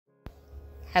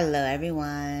Hello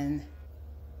everyone,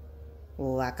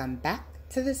 welcome back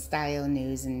to the Style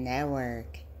News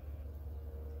Network.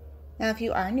 Now if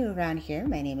you are new around here,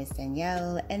 my name is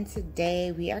Danielle and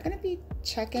today we are going to be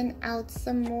checking out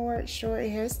some more short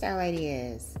hairstyle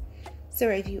ideas. So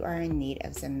if you are in need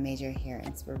of some major hair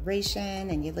inspiration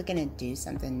and you're looking to do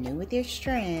something new with your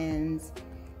strands,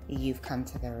 you've come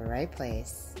to the right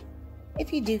place.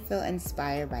 If you do feel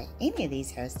inspired by any of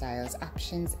these hairstyles,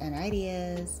 options, and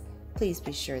ideas, please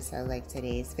be sure to like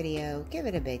today's video, give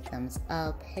it a big thumbs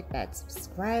up, hit that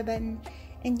subscribe button,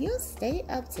 and you'll stay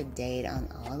up to date on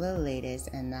all the latest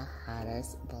and the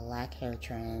hottest black hair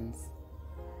trends.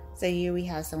 So here we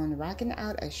have someone rocking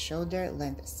out a shoulder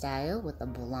length style with a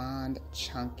blonde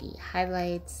chunky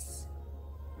highlights,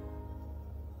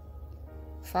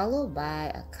 followed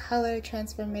by a color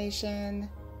transformation,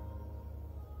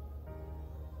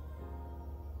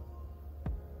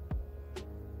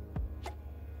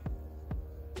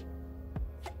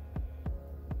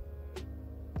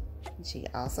 she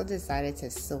also decided to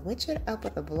switch it up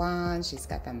with a blonde. She's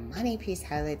got the money piece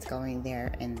highlights going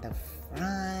there in the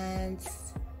front.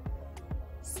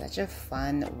 Such a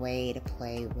fun way to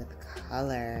play with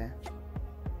color.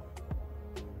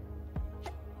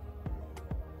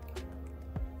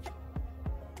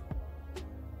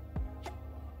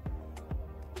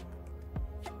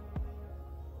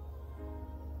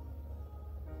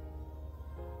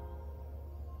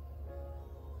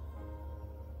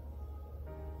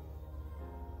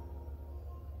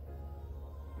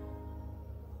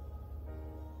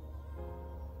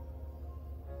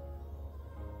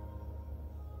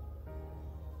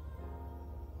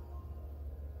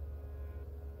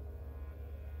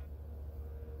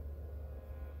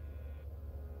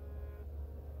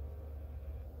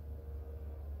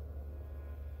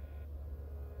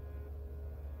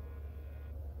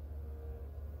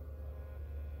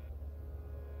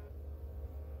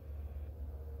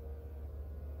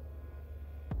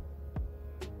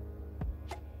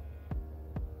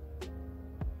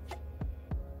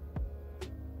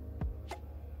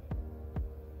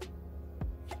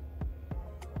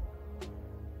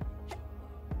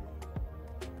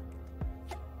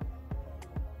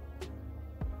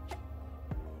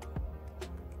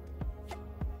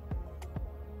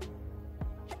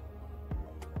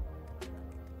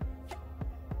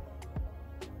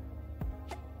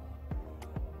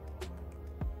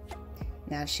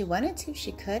 Now, if she wanted to,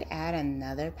 she could add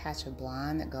another patch of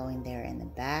blonde going there in the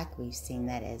back. We've seen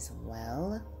that as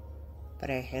well. But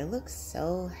her hair looks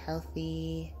so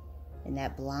healthy, and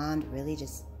that blonde really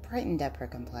just brightened up her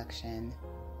complexion.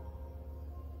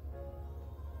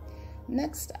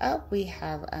 Next up, we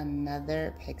have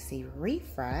another Pixie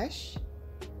refresh.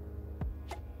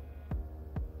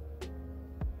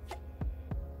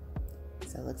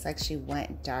 So it looks like she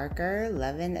went darker,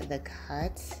 loving the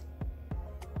cut.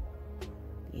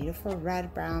 Beautiful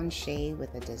red brown shade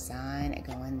with a design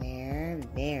going there.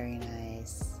 Very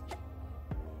nice.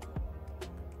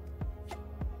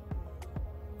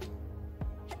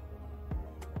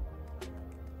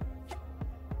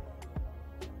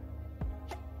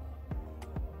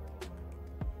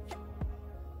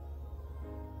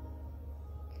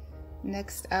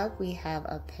 Next up, we have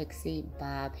a pixie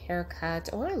bob haircut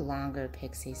or a longer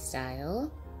pixie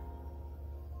style.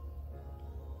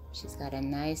 She's got a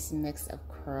nice mix of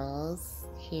curls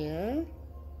here.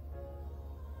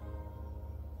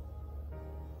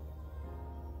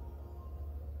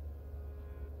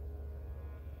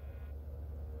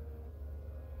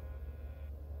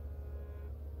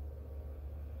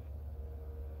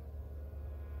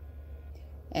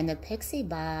 And the pixie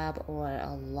bob or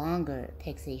a longer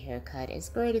pixie haircut is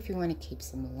great if you want to keep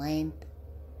some length.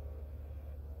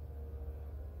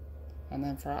 And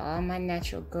then for all my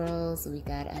natural girls, we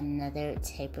got another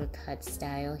taper cut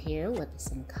style here with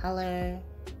some color.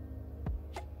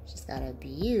 She's got a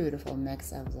beautiful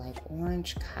mix of like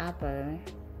orange copper.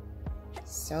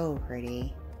 So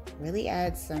pretty. Really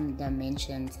adds some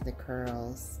dimension to the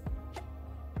curls.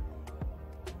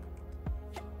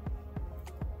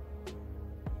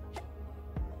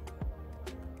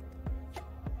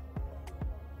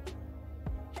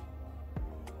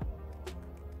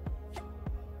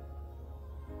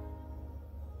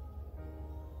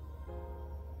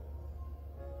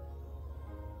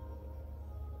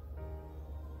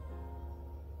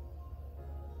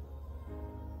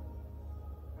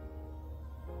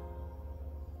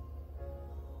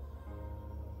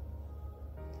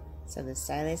 So the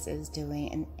stylist is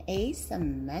doing an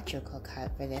asymmetrical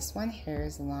cut for this one. Hair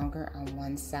is longer on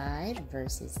one side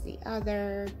versus the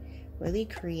other, really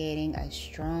creating a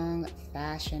strong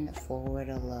fashion forward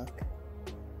look.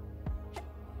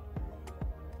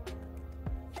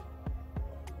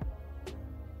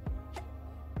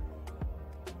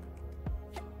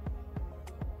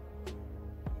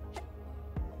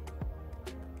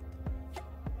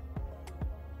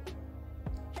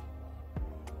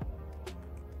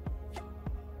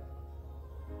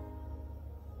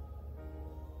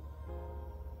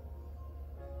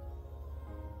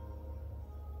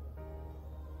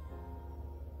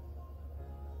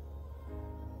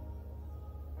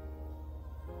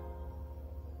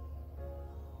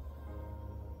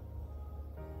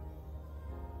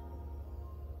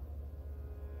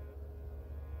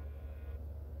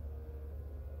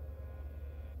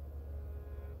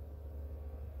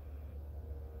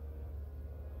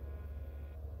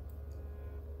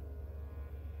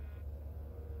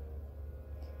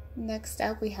 Next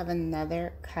up, we have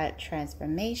another cut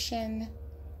transformation.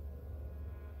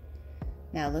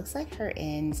 Now it looks like her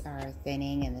ends are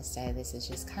thinning and the stylist is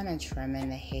just kind of trimming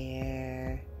the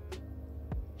hair,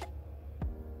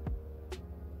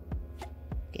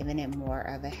 giving it more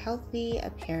of a healthy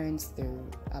appearance through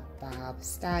a bob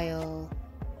style.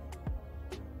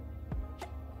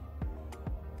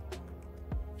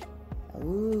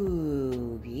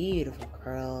 Ooh, beautiful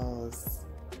curls.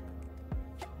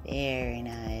 Very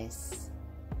nice.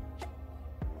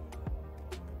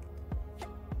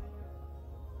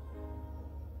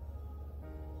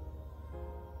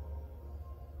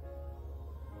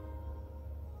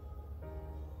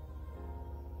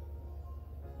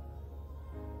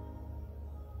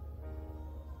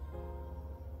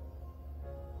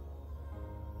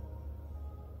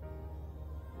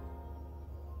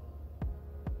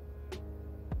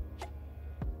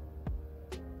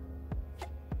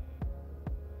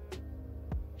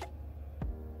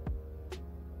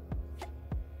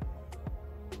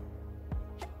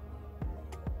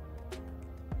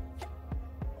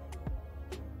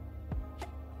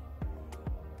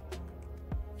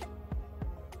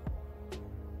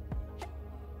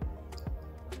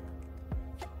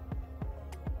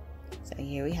 So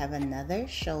here we have another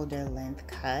shoulder length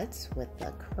cut with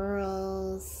the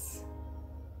curls.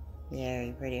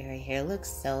 Very pretty. Her hair looks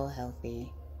so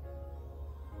healthy.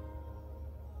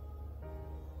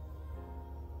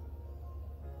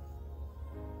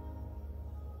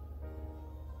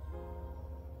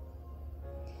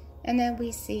 And then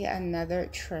we see another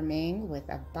trimming with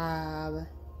a bob.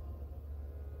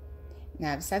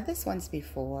 Now I've said this once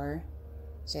before,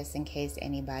 just in case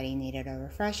anybody needed a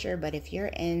refresher, but if your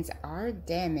ends are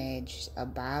damaged, a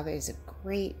bob is a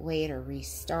great way to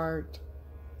restart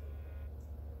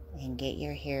and get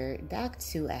your hair back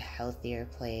to a healthier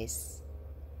place.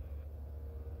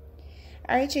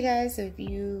 Alright you guys, so if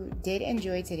you did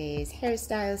enjoy today's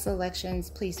hairstyle selections,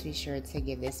 please be sure to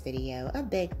give this video a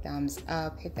big thumbs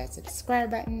up, hit that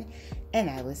subscribe button, and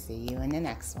I will see you in the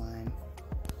next one.